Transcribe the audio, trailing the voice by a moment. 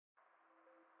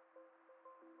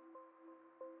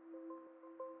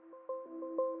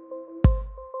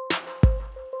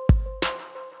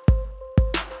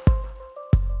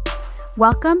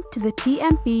Welcome to the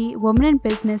TMB Women in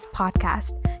Business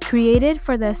podcast, created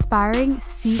for the aspiring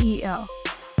CEO.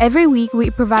 Every week, we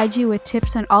provide you with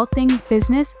tips on all things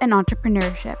business and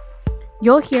entrepreneurship.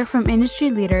 You'll hear from industry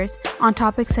leaders on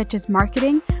topics such as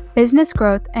marketing, business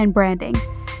growth, and branding.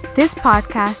 This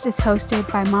podcast is hosted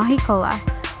by Mahi Kola,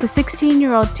 the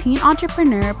 16-year-old teen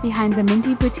entrepreneur behind the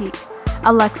Minty Boutique,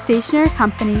 a luxe stationery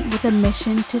company with a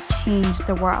mission to change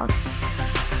the world.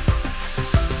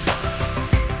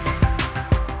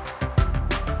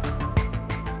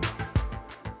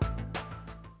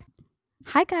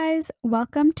 Hi guys,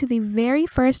 welcome to the very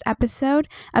first episode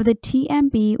of the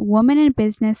TMB Women in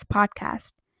Business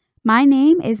podcast. My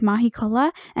name is Mahi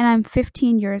Kola and I'm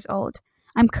 15 years old.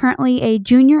 I'm currently a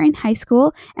junior in high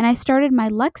school and I started my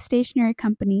luxe stationery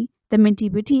company, the Minty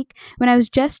Boutique, when I was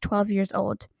just 12 years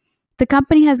old. The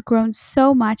company has grown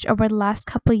so much over the last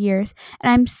couple years and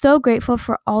I'm so grateful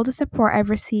for all the support I've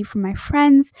received from my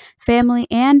friends, family,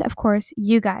 and of course,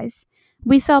 you guys.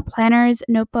 We sell planners,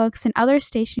 notebooks, and other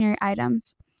stationery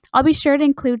items. I'll be sure to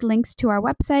include links to our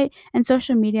website and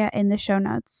social media in the show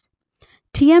notes.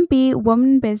 TMB Women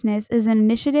in Business is an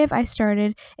initiative I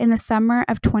started in the summer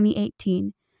of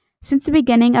 2018. Since the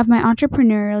beginning of my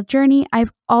entrepreneurial journey,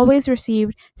 I've always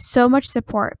received so much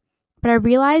support, but I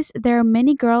realized there are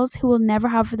many girls who will never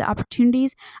have the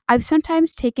opportunities I've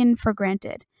sometimes taken for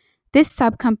granted. This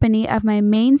sub-company of my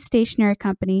main stationery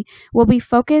company will be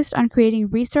focused on creating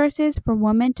resources for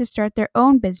women to start their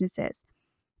own businesses.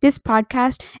 This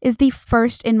podcast is the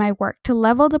first in my work to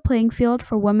level the playing field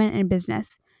for women in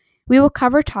business. We will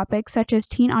cover topics such as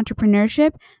teen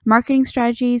entrepreneurship, marketing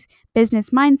strategies,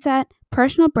 business mindset,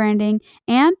 personal branding,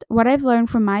 and what I've learned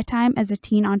from my time as a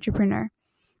teen entrepreneur.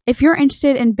 If you're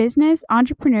interested in business,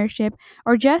 entrepreneurship,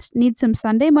 or just need some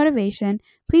Sunday motivation,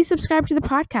 please subscribe to the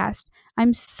podcast.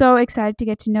 I'm so excited to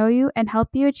get to know you and help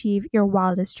you achieve your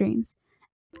wildest dreams.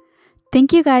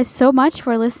 Thank you guys so much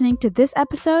for listening to this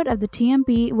episode of the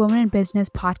TMB Women in Business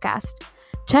podcast.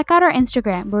 Check out our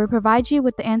Instagram where we provide you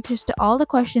with the answers to all the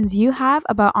questions you have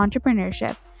about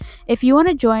entrepreneurship. If you want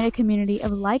to join a community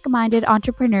of like-minded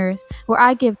entrepreneurs where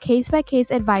I give case-by-case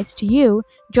advice to you,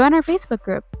 join our Facebook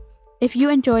group. If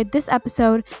you enjoyed this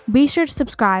episode, be sure to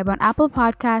subscribe on Apple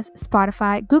Podcasts,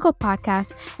 Spotify, Google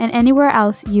Podcasts, and anywhere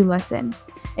else you listen.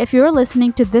 If you're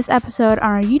listening to this episode on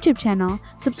our YouTube channel,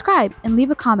 subscribe and leave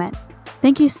a comment.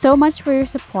 Thank you so much for your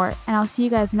support, and I'll see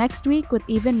you guys next week with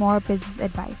even more business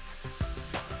advice.